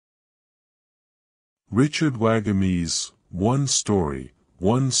Wagamese, One Story,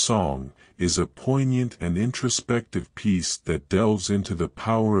 One Song, is a poignant and introspective piece that delves into the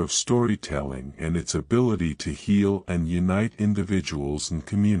power of storytelling and its ability to heal and unite individuals and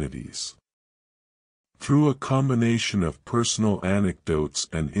communities. Through a combination of personal anecdotes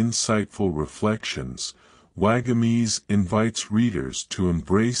and insightful reflections, Wagamese invites readers to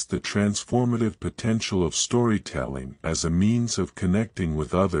embrace the transformative potential of storytelling as a means of connecting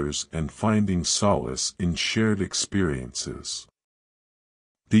with others and finding solace in shared experiences.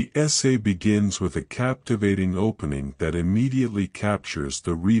 The essay begins with a captivating opening that immediately captures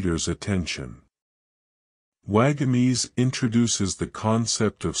the reader's attention. Wagamese introduces the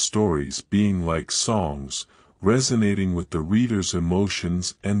concept of stories being like songs, resonating with the reader's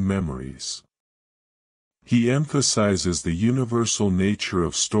emotions and memories. He emphasizes the universal nature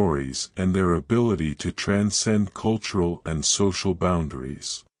of stories and their ability to transcend cultural and social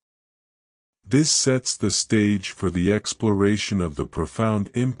boundaries. This sets the stage for the exploration of the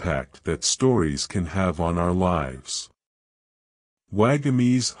profound impact that stories can have on our lives.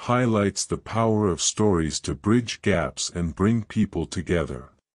 Wagamese highlights the power of stories to bridge gaps and bring people together.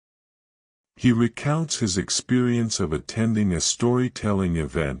 He recounts his experience of attending a storytelling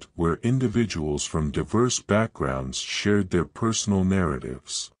event where individuals from diverse backgrounds shared their personal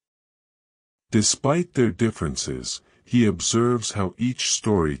narratives. Despite their differences, he observes how each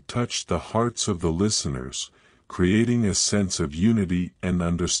story touched the hearts of the listeners, creating a sense of unity and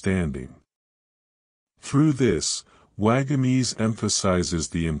understanding. Through this, Wagamese emphasizes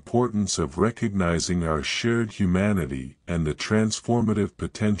the importance of recognizing our shared humanity and the transformative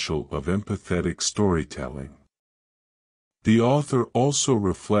potential of empathetic storytelling. The author also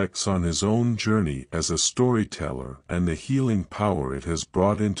reflects on his own journey as a storyteller and the healing power it has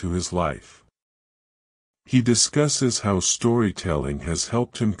brought into his life. He discusses how storytelling has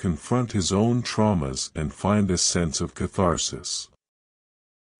helped him confront his own traumas and find a sense of catharsis.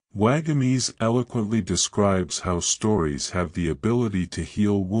 Wagamese eloquently describes how stories have the ability to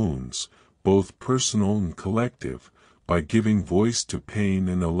heal wounds, both personal and collective, by giving voice to pain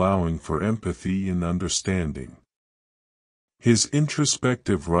and allowing for empathy and understanding. His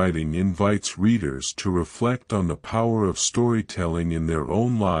introspective writing invites readers to reflect on the power of storytelling in their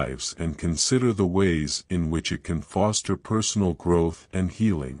own lives and consider the ways in which it can foster personal growth and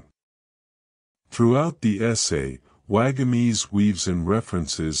healing. Throughout the essay, Wagamese weaves in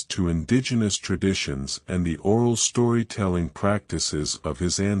references to indigenous traditions and the oral storytelling practices of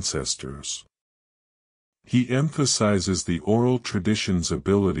his ancestors. He emphasizes the oral tradition's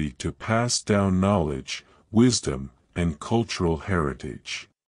ability to pass down knowledge, wisdom, and cultural heritage.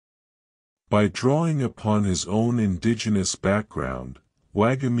 By drawing upon his own indigenous background,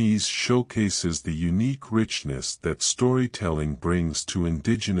 Wagamese showcases the unique richness that storytelling brings to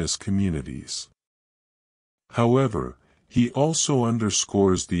indigenous communities. However, he also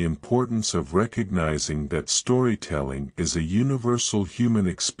underscores the importance of recognizing that storytelling is a universal human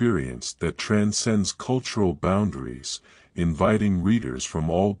experience that transcends cultural boundaries, inviting readers from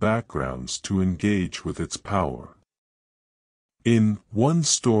all backgrounds to engage with its power. In One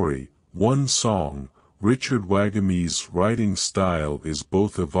Story, One Song, Wagamese's writing style is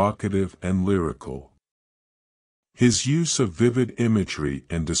both evocative and lyrical. His use of vivid imagery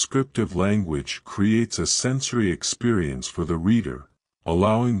and descriptive language creates a sensory experience for the reader,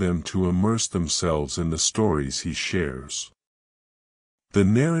 allowing them to immerse themselves in the stories he shares. The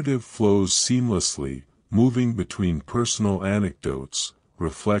narrative flows seamlessly, moving between personal anecdotes,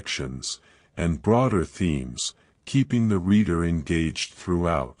 reflections, and broader themes, keeping the reader engaged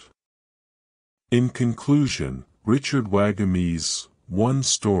throughout. In conclusion, Wagamese, One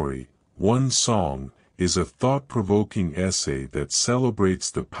Story, One Song, is a thought-provoking essay that celebrates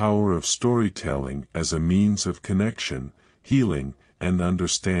the power of storytelling as a means of connection, healing, and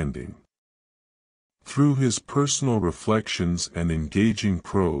understanding. Through his personal reflections and engaging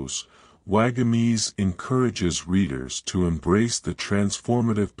prose, Wagamese encourages readers to embrace the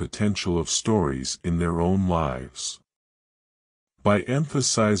transformative potential of stories in their own lives. By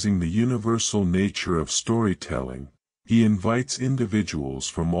emphasizing the universal nature of storytelling, he invites individuals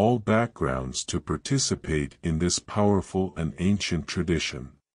from all backgrounds to participate in this powerful and ancient tradition.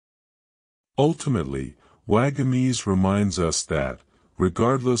 Ultimately, Wagamese reminds us that,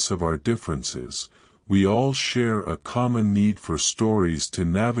 regardless of our differences, we all share a common need for stories to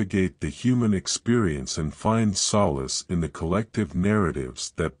navigate the human experience and find solace in the collective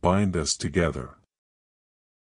narratives that bind us together.